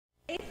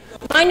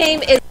My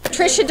name is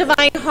Patricia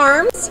Devine.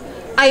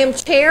 I am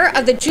chair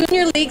of the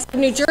Junior Leagues of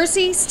New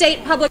Jersey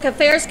State Public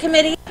Affairs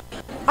Committee.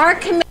 Our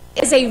committee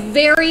is a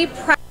very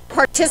proud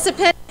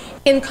participant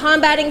in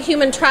combating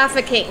human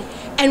trafficking,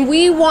 and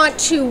we want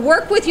to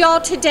work with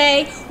y'all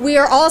today. We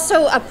are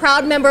also a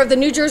proud member of the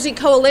New Jersey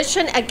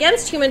Coalition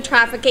Against Human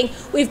Trafficking.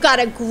 We've got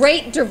a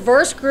great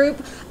diverse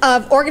group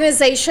of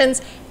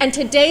organizations, and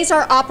today's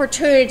our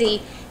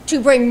opportunity to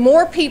bring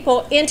more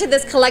people into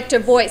this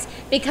collective voice,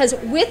 because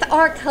with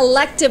our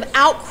collective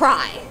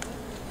outcry,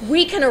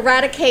 we can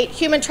eradicate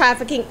human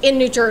trafficking in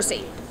New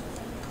Jersey.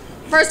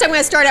 First, I'm going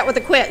to start out with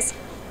a quiz.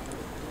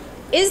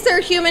 Is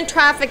there human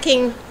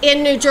trafficking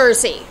in New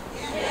Jersey?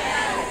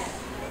 Yes.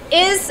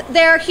 Is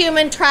there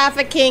human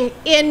trafficking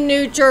in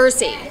New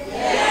Jersey?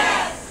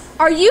 Yes.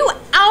 Are you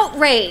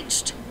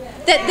outraged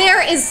that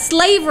there is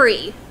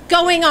slavery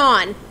going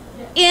on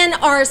in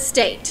our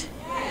state?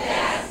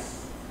 Yes.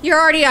 You're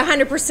already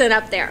 100%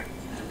 up there.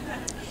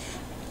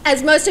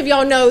 As most of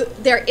y'all know,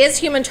 there is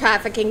human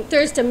trafficking.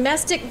 There's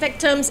domestic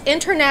victims,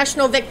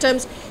 international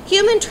victims.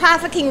 Human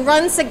trafficking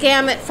runs the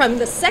gamut from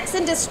the sex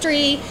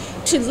industry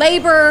to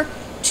labor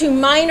to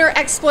minor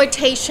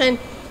exploitation.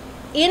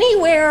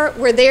 Anywhere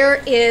where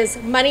there is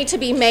money to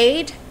be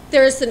made,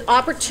 there's an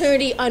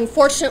opportunity,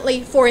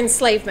 unfortunately, for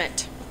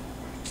enslavement.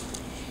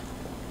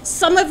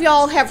 Some of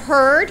y'all have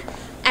heard,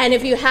 and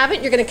if you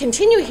haven't, you're going to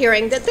continue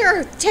hearing, that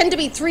there tend to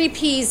be 3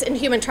 Ps in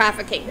human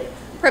trafficking: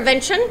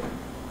 prevention,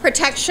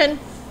 protection,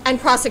 and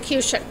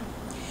prosecution.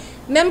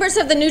 Members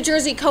of the New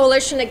Jersey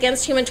Coalition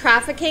Against Human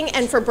Trafficking,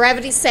 and for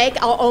brevity's sake,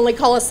 I'll only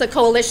call us the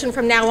Coalition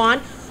from now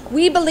on,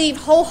 we believe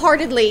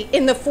wholeheartedly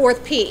in the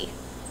 4th P,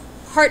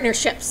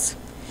 partnerships.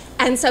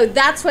 And so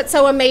that's what's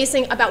so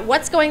amazing about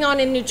what's going on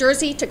in New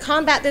Jersey to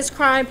combat this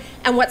crime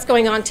and what's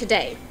going on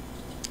today.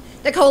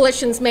 The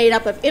coalition's made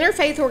up of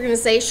interfaith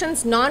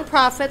organizations,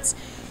 nonprofits,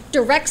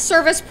 direct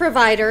service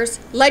providers,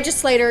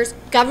 legislators,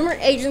 government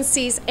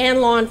agencies,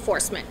 and law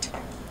enforcement.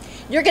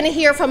 You're going to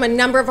hear from a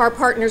number of our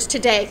partners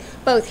today,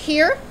 both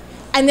here,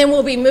 and then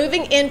we'll be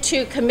moving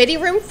into Committee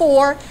Room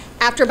 4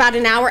 after about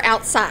an hour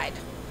outside.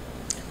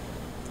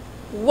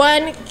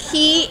 One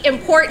key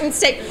important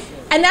statement,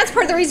 and that's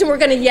part of the reason we're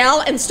going to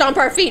yell and stomp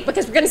our feet,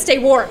 because we're going to stay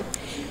warm.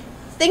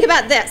 Think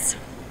about this.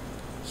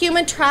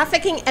 Human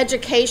trafficking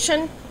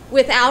education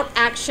without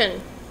action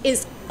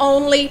is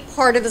only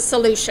part of the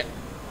solution.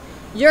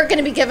 You're going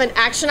to be given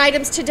action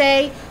items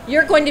today.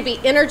 You're going to be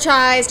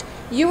energized.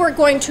 You are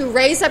going to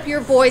raise up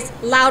your voice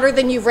louder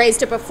than you've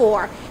raised it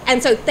before.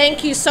 And so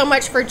thank you so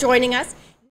much for joining us.